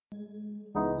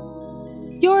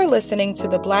You're listening to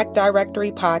the Black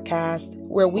Directory podcast,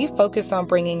 where we focus on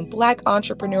bringing Black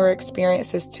entrepreneur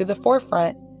experiences to the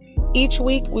forefront. Each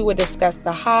week, we will discuss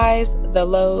the highs, the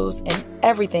lows, and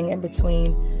everything in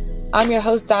between. I'm your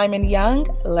host, Diamond Young.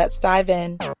 Let's dive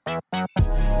in.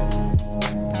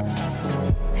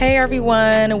 Hey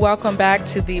everyone, welcome back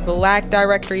to the Black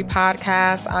Directory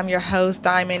podcast. I'm your host,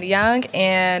 Diamond Young,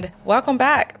 and welcome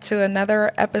back to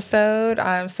another episode.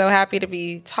 I'm so happy to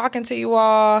be talking to you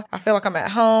all. I feel like I'm at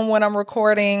home when I'm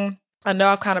recording. I know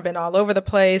I've kind of been all over the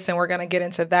place, and we're going to get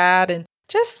into that and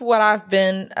just what I've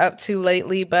been up to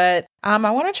lately, but I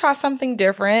want to try something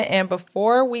different. And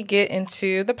before we get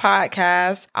into the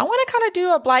podcast, I want to kind of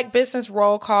do a Black business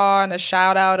roll call and a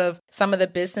shout out of some of the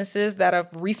businesses that have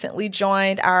recently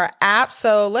joined our app.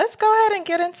 So let's go ahead and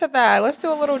get into that. Let's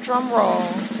do a little drum roll.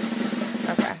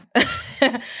 Okay.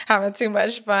 Having too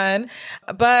much fun.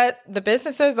 But the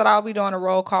businesses that I'll be doing a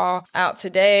roll call out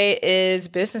today is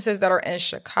businesses that are in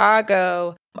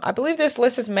Chicago. I believe this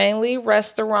list is mainly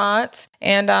restaurants,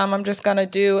 and I'm just going to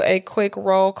do a quick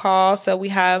roll call. So we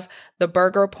have the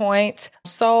Burger Point,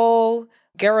 Soul,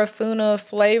 Garifuna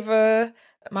Flavor,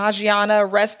 Maggiana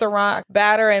Restaurant,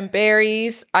 Batter and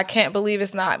Berries, I Can't Believe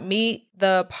It's Not Meat,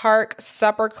 the Park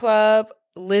Supper Club,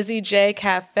 Lizzie J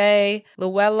Cafe,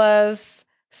 Luella's,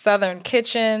 Southern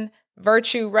Kitchen,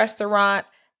 Virtue Restaurant,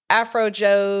 Afro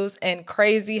Joe's, and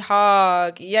Crazy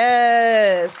Hog.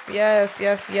 Yes.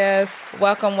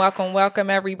 Welcome,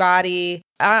 everybody.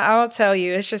 I'll tell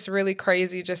you, it's just really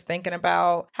crazy just thinking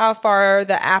about how far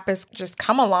the app has just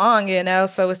come along,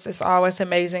 so it's just always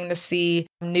amazing to see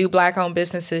new Black-owned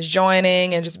businesses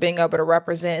joining and just being able to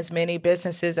represent as many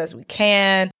businesses as we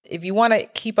can. If you want to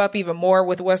keep up even more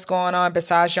with what's going on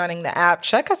besides joining the app,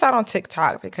 check us out on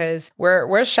TikTok because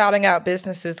we're shouting out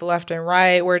businesses left and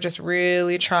right. We're just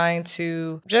really trying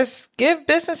to just give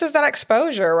businesses that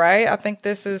exposure, right? I think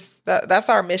that's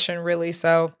our mission, really.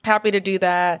 So happy to do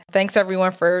that. Thanks,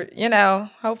 everyone, for,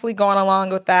 hopefully going along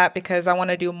with that because I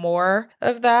want to do more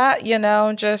of that,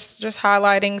 just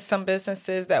highlighting some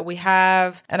businesses that we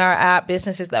have in our app,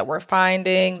 businesses that we're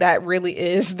finding. That really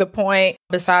is the point.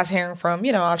 Besides hearing from,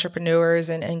 entrepreneurs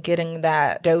and getting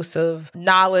that dose of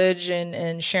knowledge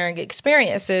and sharing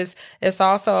experiences, it's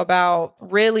also about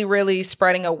really, really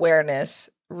spreading awareness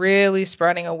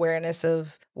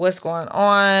of what's going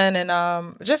on. And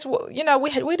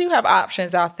we do have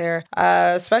options out there,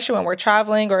 especially when we're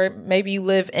traveling or maybe you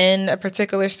live in a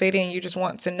particular city and you just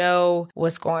want to know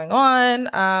what's going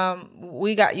on.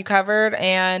 We got you covered.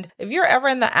 And if you're ever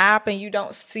in the app and you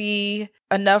don't see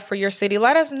enough for your city,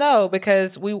 let us know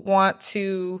because we want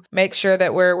to make sure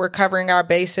that we're covering our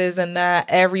bases and that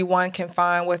everyone can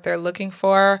find what they're looking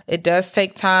for. It does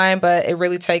take time, but it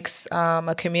really takes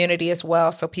a community as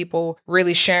well. So people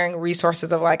really sharing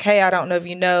resources of like, hey, I don't know if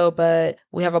you know, but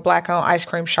we have a Black-owned ice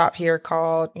cream shop here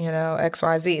called,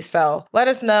 XYZ. So let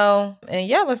us know. And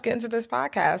yeah, let's get into this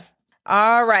podcast.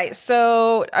 All right.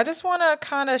 So I just want to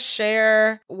kind of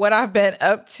share what I've been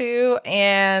up to,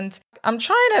 and I'm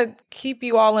trying to keep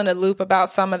you all in a loop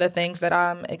about some of the things that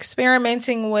I'm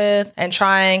experimenting with and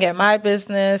trying at my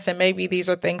business. And maybe these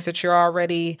are things that you're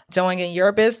already doing in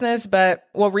your business. But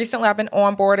recently I've been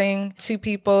onboarding 2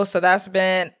 people. So that's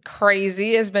been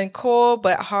crazy. It's been cool,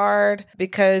 but hard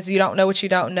because you don't know what you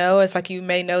don't know. It's like you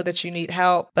may know that you need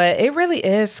help, but it really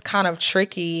is kind of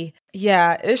tricky.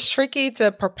 Yeah, it's tricky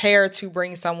to prepare to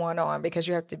bring someone on because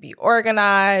you have to be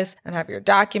organized and have your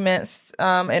documents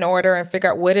in order and figure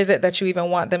out what is it that you even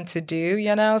want them to do,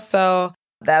 So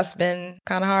that's been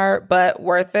kind of hard, but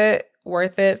worth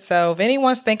it. So if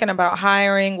anyone's thinking about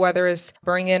hiring, whether it's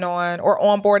bringing on or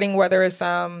onboarding, whether it's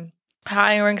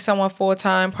hiring someone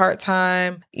full-time,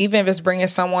 part-time, even if it's bringing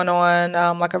someone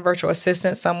on like a virtual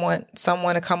assistant, someone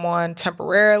to come on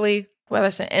temporarily, whether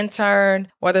it's an intern,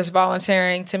 whether it's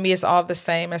volunteering, to me, it's all the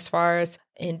same as far as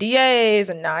NDAs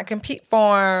and non-compete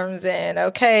forms. And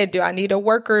okay, do I need a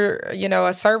worker,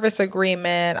 a service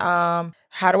agreement?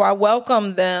 How do I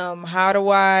welcome them? How do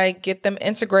I get them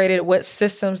integrated? What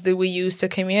systems do we use to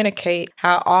communicate?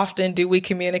 How often do we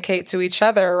communicate to each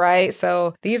other, right?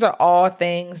 So these are all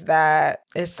things that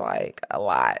it's like a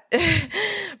lot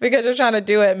because you're trying to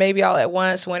do it maybe all at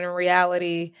once when in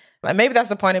reality, and maybe that's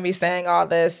the point of me saying all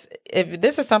this. If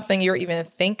this is something you're even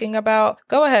thinking about,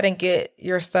 go ahead and get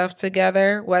your stuff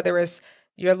together, whether it's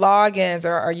your logins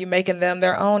or are you making them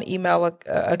their own email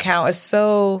account. It's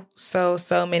so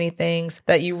many things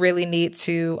that you really need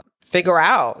to figure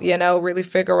out, really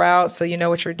figure out so you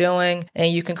know what you're doing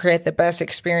and you can create the best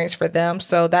experience for them.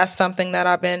 So that's something that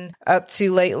I've been up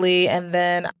to lately. And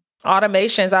then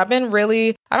automations. I've been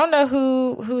really, I don't know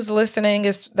who's listening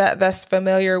is that's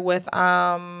familiar with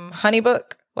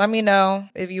HoneyBook. Let me know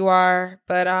if you are.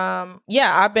 But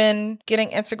yeah, I've been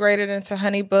getting integrated into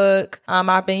HoneyBook.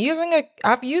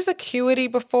 I've used Acuity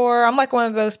before. I'm like one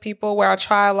of those people where I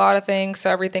try a lot of things so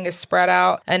everything is spread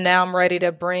out. And now I'm ready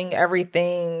to bring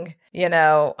everything,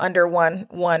 under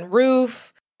one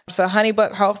roof. So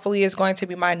HoneyBook hopefully is going to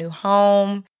be my new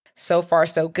home. So far,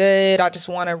 so good. I just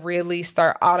want to really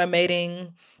start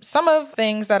automating some of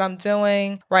things that I'm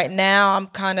doing right now. I'm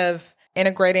kind of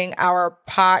integrating our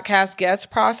podcast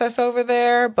guest process over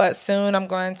there, but soon I'm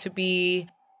going to be,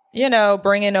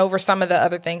 bringing over some of the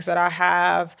other things that I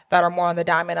have that are more on the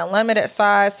Diamond Unlimited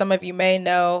side. Some of you may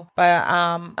know, but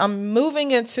I'm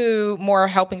moving into more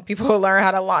helping people learn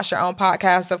how to launch their own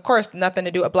podcast. Of course, nothing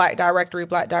to do with Black Directory.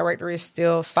 Black Directory is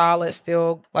still solid,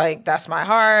 still like that's my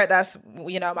heart. That's,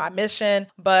 my mission.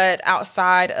 But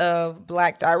outside of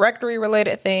Black Directory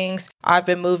related things, I've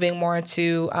been moving more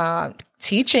into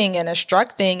teaching and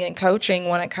instructing and coaching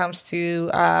when it comes to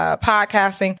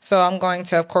podcasting. So I'm going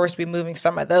to, of course, be moving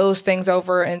some of those things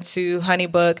over into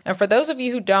HoneyBook. And for those of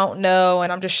you who don't know,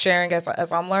 and I'm just sharing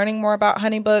as I'm learning more about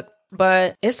HoneyBook,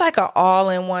 but it's like an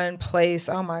all-in-one place.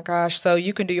 Oh my gosh. So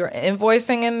you can do your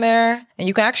invoicing in there, and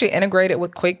you can actually integrate it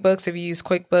with QuickBooks if you use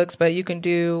QuickBooks, but you can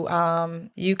do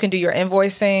your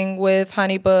invoicing with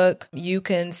HoneyBook. You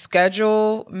can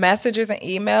schedule messages and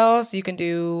emails. You can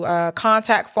do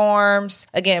contact forms,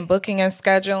 again, booking and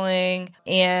scheduling,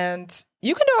 and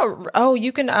you can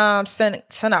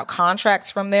send out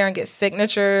contracts from there and get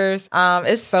signatures.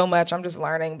 It's so much. I'm just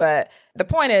learning. But the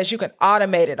point is you can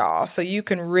automate it all. So you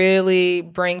can really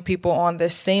bring people on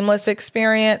this seamless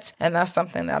experience. And that's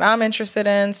something that I'm interested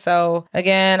in. So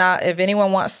again, if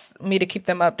anyone wants me to keep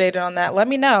them updated on that, let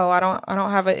me know. I don't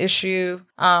have an issue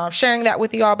sharing that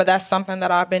with you all, but that's something that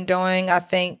I've been doing. I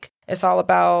think it's all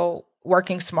about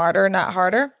working smarter, not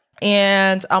harder.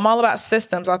 And I'm all about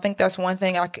systems. I think that's one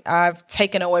thing I've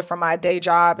taken away from my day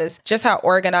job is just how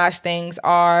organized things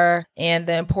are and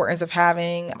the importance of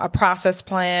having a process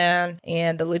plan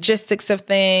and the logistics of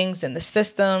things and the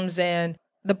systems. And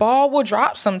the ball will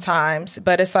drop sometimes,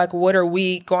 but it's like, what are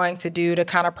we going to do to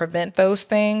kind of prevent those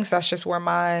things? That's just where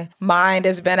my mind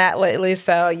has been at lately.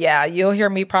 So yeah, you'll hear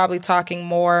me probably talking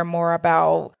more and more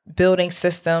about building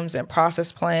systems and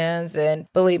process plans. And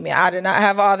believe me, I do not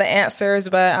have all the answers,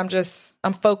 but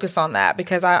I'm focused on that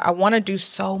because I want to do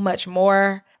so much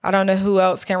more. I don't know who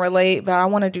else can relate, but I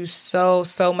want to do so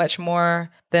much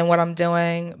more than what I'm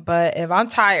doing. But if I'm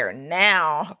tired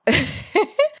now,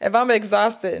 if I'm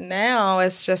exhausted now,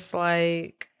 it's just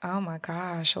like, oh my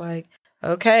gosh, like,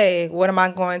 okay, what am I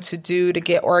going to do to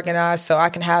get organized so I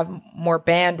can have more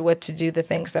bandwidth to do the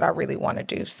things that I really want to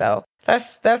do? So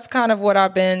that's kind of what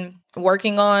I've been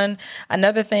working on.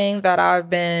 Another thing that I've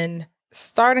been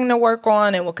starting to work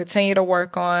on and will continue to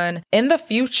work on in the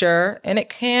future, and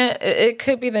it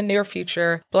could be the near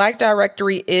future, Black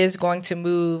Directory is going to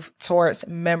move towards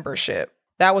membership.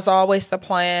 That was always the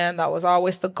plan. That was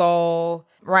always the goal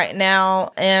right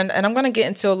now. And I'm going to get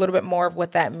into a little bit more of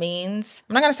what that means.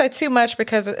 I'm not going to say too much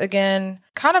because, again,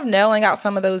 kind of nailing out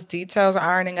some of those details,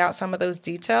 ironing out some of those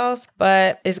details,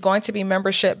 but it's going to be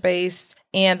membership based.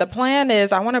 And the plan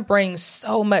is I want to bring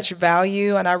so much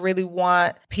value, and I really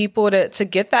want people to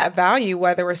get that value,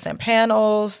 whether it's in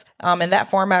panels, in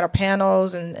that format of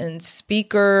panels and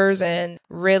speakers and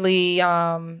really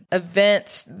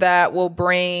events that will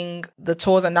bring the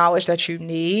tools and knowledge that you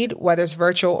need, whether it's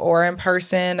virtual or in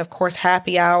person, of course,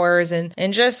 happy hours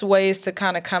and just ways to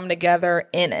kind of come together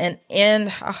in an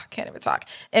in-person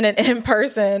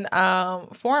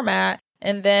format.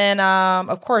 And then,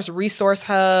 of course, resource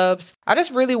hubs. I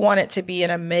just really want it to be an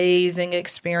amazing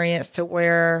experience to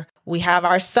where we have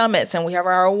our summits and we have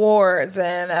our awards,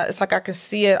 and it's like I can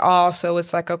see it all. So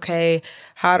it's like, okay,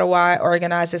 how do I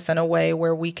organize this in a way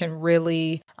where we can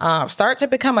really start to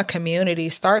become a community,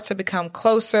 start to become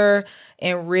closer,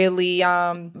 and really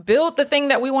build the thing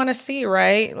that we want to see,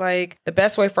 right? Like the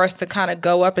best way for us to kind of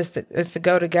go up is to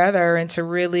go together and to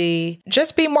really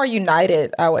just be more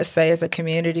united, I would say, as a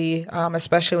community,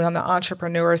 especially on the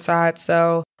entrepreneur side.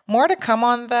 So more to come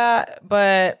on that,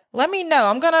 but let me know.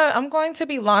 I'm going to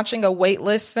be launching a wait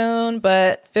list soon,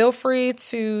 but feel free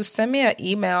to send me an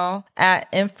email at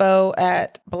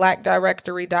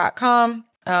info@blackdirectory.com.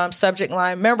 Subject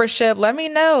line membership. Let me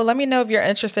know if you're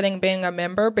interested in being a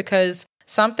member, because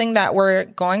something that we're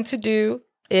going to do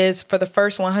is for the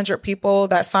first 100 people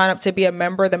that sign up to be a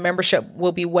member, the membership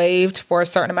will be waived for a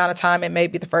certain amount of time. It may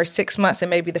be the first 6 months, it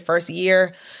may be the first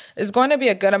year. It's going to be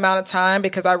a good amount of time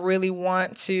because I really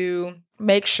want to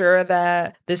make sure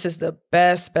that this is the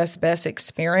best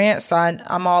experience. So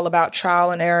I'm all about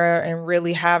trial and error and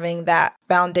really having that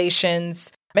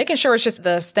foundations, making sure it's just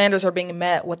the standards are being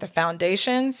met with the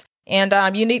foundations.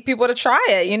 And you need people to try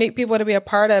it. You need people to be a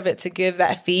part of it, to give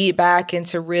that feedback and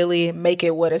to really make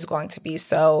it what it's going to be.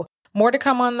 So more to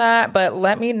come on that, but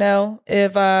let me know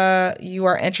if you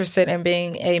are interested in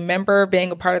being a member,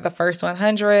 being a part of the first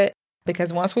 100.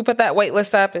 Because once we put that wait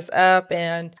list up, it's up,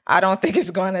 and I don't think it's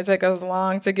going to take us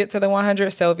long to get to the 100.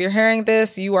 So if you're hearing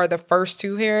this, you are the first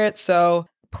to hear it. So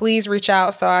please reach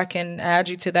out so I can add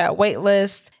you to that wait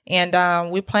list.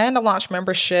 And we plan to launch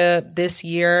membership this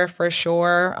year for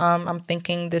sure. I'm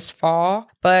thinking this fall.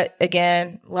 But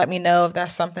again, let me know if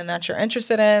that's something that you're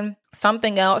interested in.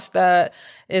 Something else that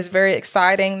is very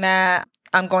exciting that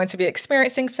I'm going to be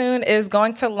experiencing soon is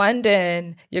going to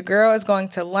London. Your girl is going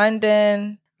to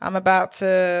London. I'm about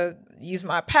to use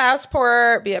my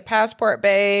passport, be a passport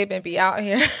babe, and be out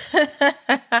here.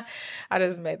 I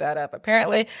just made that up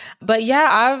apparently. But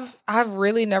yeah, I've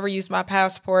really never used my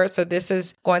passport. So this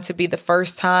is going to be the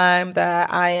first time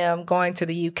that I am going to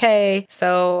the UK.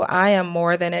 So I am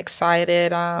more than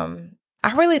excited.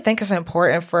 I really think it's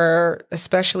important for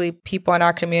especially people in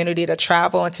our community to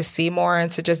travel and to see more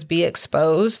and to just be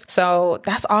exposed. So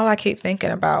that's all I keep thinking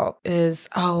about is,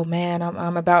 oh man,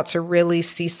 I'm about to really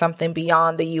see something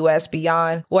beyond the US,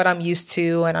 beyond what I'm used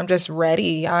to. And I'm just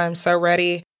ready. I'm so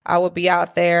ready. I will be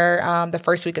out there the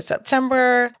first week of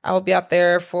September. I will be out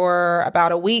there for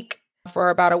about a week.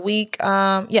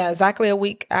 Exactly a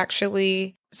week,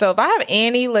 actually. So if I have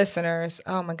any listeners,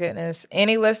 oh my goodness,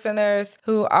 any listeners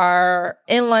who are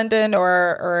in London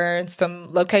or in some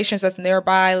locations that's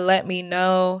nearby, let me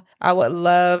know. I would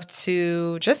love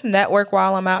to just network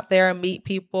while I'm out there and meet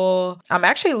people. I'm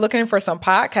actually looking for some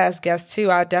podcast guests too.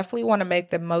 I definitely want to make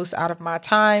the most out of my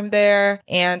time there.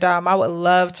 And I would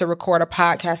love to record a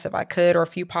podcast if I could, or a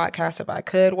few podcasts if I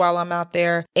could while I'm out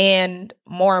there. And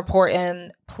more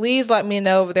important, please let me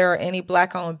know if there are any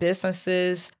Black-owned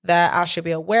businesses that I should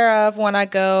be aware of when I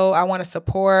go. I want to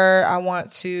support. I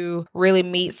want to really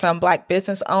meet some Black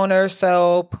business owners.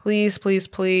 So please,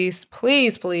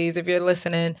 if you're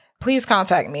listening, please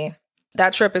contact me.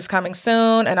 That trip is coming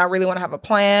soon, and I really want to have a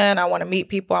plan. I want to meet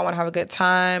people. I want to have a good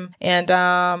time. And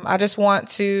I just want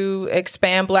to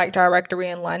expand Black Directory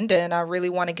in London. I really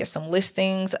want to get some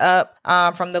listings up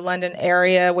from the London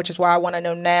area, which is why I want to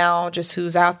know now just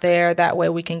who's out there. That way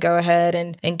we can go ahead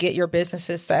and get your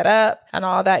businesses set up and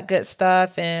all that good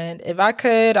stuff. And if I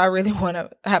could, I really want to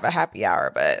have a happy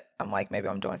hour, but I'm like, maybe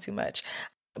I'm doing too much.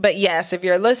 But yes, if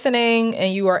you're listening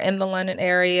and you are in the London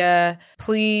area,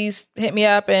 please hit me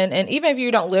up. And even if you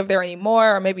don't live there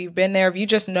anymore, or maybe you've been there, if you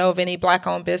just know of any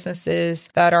Black-owned businesses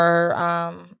that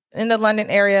are in the London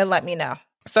area, let me know.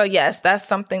 So yes, that's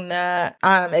something that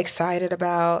I'm excited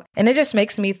about. And it just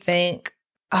makes me think,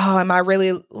 oh, am I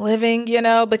really living,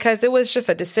 because it was just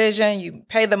a decision. You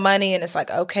pay the money and it's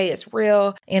like, okay, it's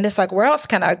real. And it's like, where else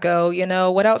can I go?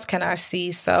 What else can I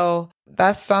see? So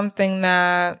that's something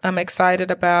that I'm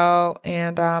excited about.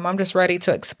 And I'm just ready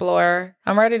to explore.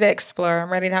 I'm ready to explore. I'm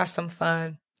ready to have some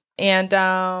fun. And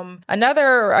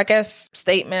another, I guess,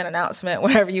 statement, announcement,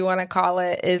 whatever you want to call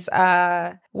it, is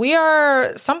something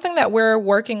that we're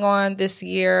working on this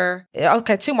year.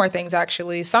 Okay, two more things,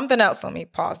 actually. Something else, let me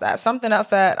pause that. Something else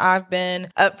that I've been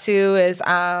up to is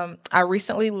I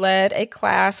recently led a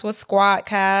class with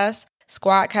Squadcast.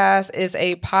 Squadcast is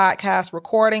a podcast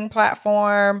recording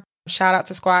platform. Shout out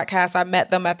to Squadcast. I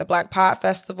met them at the Black Pod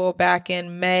Festival back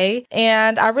in May,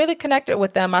 and I really connected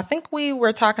with them. I think we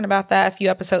were talking about that a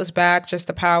few episodes back, just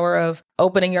the power of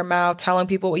opening your mouth, telling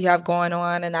people what you have going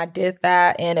on. And I did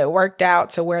that, and it worked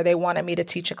out to where they wanted me to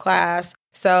teach a class.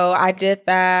 So I did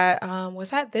that.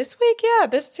 Was that this week? Yeah,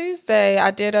 this Tuesday.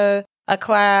 I did a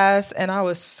class, and I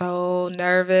was so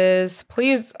nervous.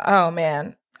 Please, oh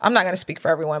man. I'm not going to speak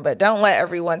for everyone, but don't let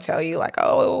everyone tell you like,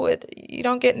 you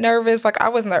don't get nervous. Like I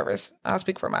was nervous. I'll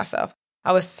speak for myself.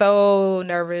 I was so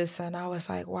nervous, and I was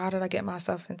like, why did I get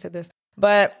myself into this?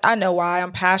 But I know why.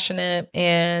 I'm passionate,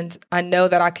 and I know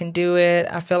that I can do it.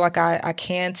 I feel like I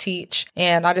can teach,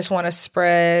 and I just want to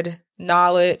spread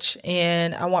knowledge,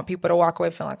 and I want people to walk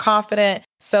away feeling confident.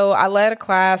 So I led a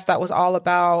class that was all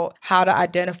about how to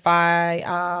identify,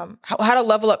 how to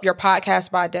level up your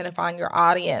podcast by identifying your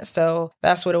audience. So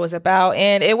that's what it was about.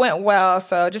 And it went well.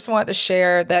 So just wanted to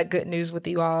share that good news with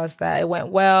you all, is that it went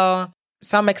well.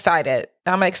 So I'm excited.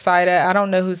 I don't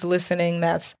know who's listening.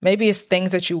 Maybe it's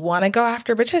things that you want to go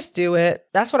after, but just do it.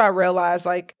 That's what I realized.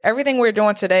 Like everything we're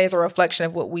doing today is a reflection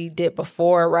of what we did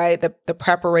before, right? The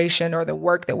preparation or the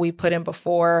work that we put in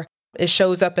before, it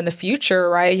shows up in the future,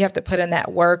 right? You have to put in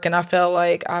that work. And I feel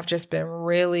like I've just been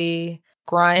really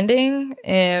grinding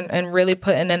and really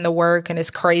putting in the work. And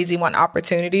it's crazy when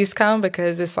opportunities come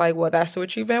because it's like, well, that's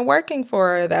what you've been working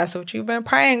for. That's what you've been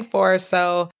praying for.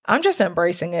 So I'm just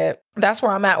embracing it. That's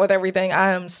where I'm at with everything.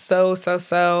 I am so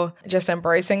just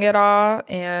embracing it all.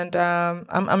 And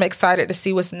I'm excited to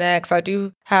see what's next. I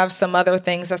do have some other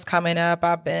things that's coming up.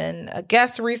 I've been a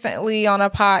guest recently on a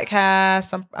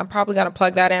podcast. I'm probably going to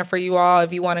plug that in for you all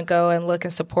if you want to go and look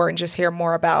and support and just hear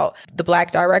more about the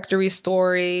Black Directory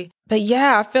story. But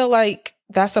yeah, I feel like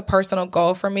that's a personal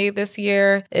goal for me this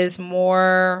year is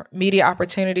more media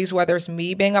opportunities, whether it's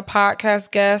me being a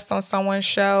podcast guest on someone's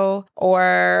show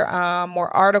or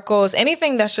more articles,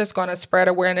 anything that's just going to spread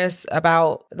awareness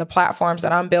about the platforms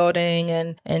that I'm building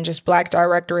and just Black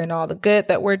Directory and all the good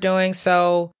that we're doing.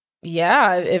 So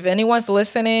yeah, if anyone's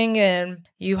listening and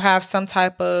you have some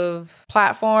type of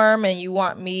platform and you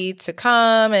want me to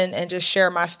come and just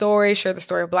share my story, share the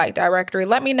story of Black Directory,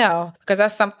 let me know because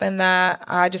that's something that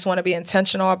I just want to be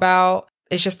intentional about.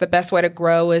 It's just the best way to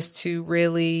grow is to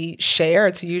really share,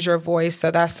 to use your voice.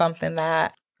 So that's something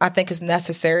that I think is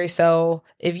necessary. So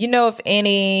if you know of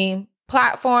any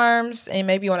platforms and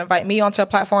maybe you want to invite me onto a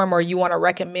platform or you want to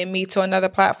recommend me to another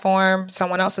platform,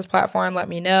 someone else's platform, let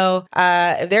me know.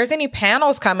 If there's any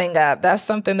panels coming up, that's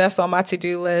something that's on my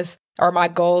to-do list or my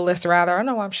goal list rather. I don't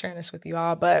know why I'm sharing this with you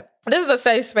all, but this is a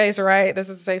safe space, right? This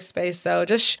is a safe space. So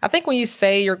I think when you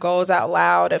say your goals out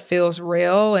loud, it feels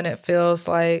real and it feels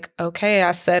like, okay,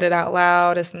 I said it out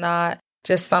loud. It's not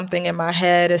just something in my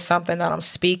head. It's something that I'm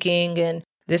speaking and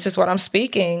this is what I'm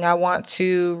speaking. I want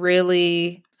to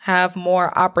really have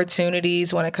more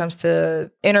opportunities when it comes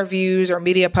to interviews or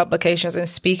media publications and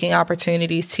speaking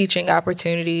opportunities, teaching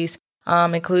opportunities,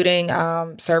 including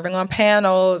serving on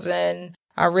panels. And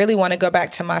I really want to go back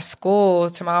to my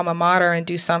school, to my alma mater and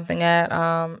do something at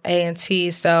A&T.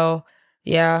 So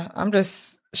yeah, I'm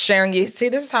just sharing you. See,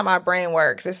 this is how my brain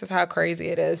works. This is how crazy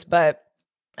it is. But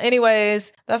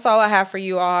anyways, that's all I have for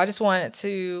you all. I just wanted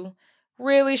to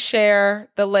really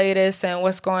share the latest and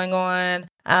what's going on.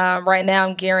 Right now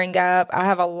I'm gearing up. I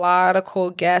have a lot of cool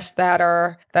guests that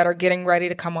are getting ready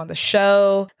to come on the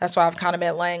show. That's why I've kind of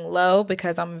been laying low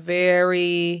because I'm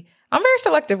very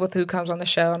selective with who comes on the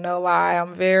show. No lie. I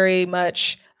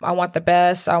want the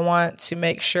best. I want to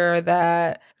make sure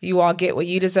that you all get what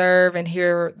you deserve and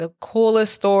hear the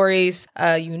coolest stories,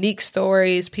 unique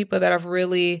stories, people that have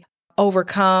really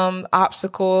overcome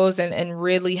obstacles and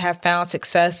really have found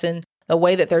success in the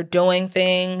way that they're doing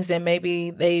things, and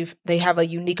maybe they have a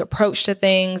unique approach to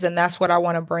things, and that's what I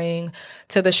want to bring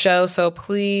to the show. So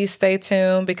please stay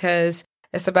tuned because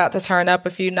it's about to turn up a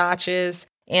few notches.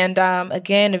 And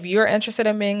again, if you're interested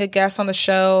in being a guest on the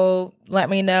show, let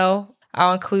me know.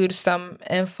 I'll include some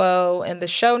info in the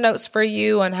show notes for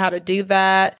you on how to do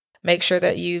that. Make sure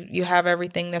that you have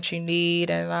everything that you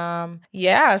need. And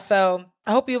so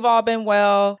I hope you've all been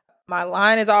well. My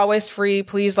line is always free.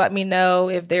 Please let me know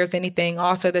if there's anything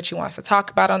also that you want us to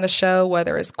talk about on the show,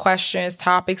 whether it's questions,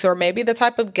 topics, or maybe the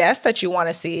type of guest that you want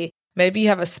to see. Maybe you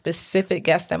have a specific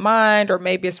guest in mind, or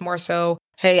maybe it's more so,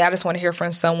 hey, I just want to hear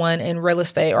from someone in real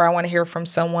estate, or I want to hear from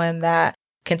someone that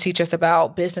can teach us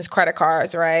about business credit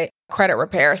cards, right? Credit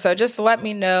repair. So just let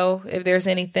me know if there's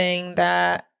anything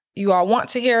that you all want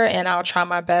to hear, and I'll try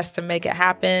my best to make it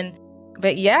happen.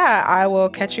 But yeah, I will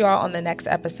catch you all on the next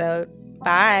episode.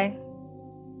 Bye.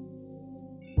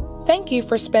 Thank you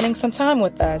for spending some time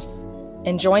with us.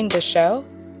 Enjoying the show?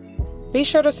 Be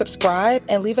sure to subscribe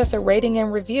and leave us a rating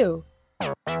and review.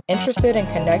 Interested in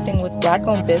connecting with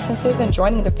Black-owned businesses and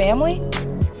joining the family?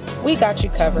 We got you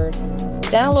covered.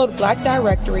 Download Black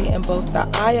Directory in both the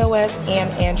iOS and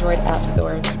Android app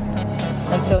stores.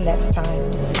 Until next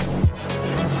time.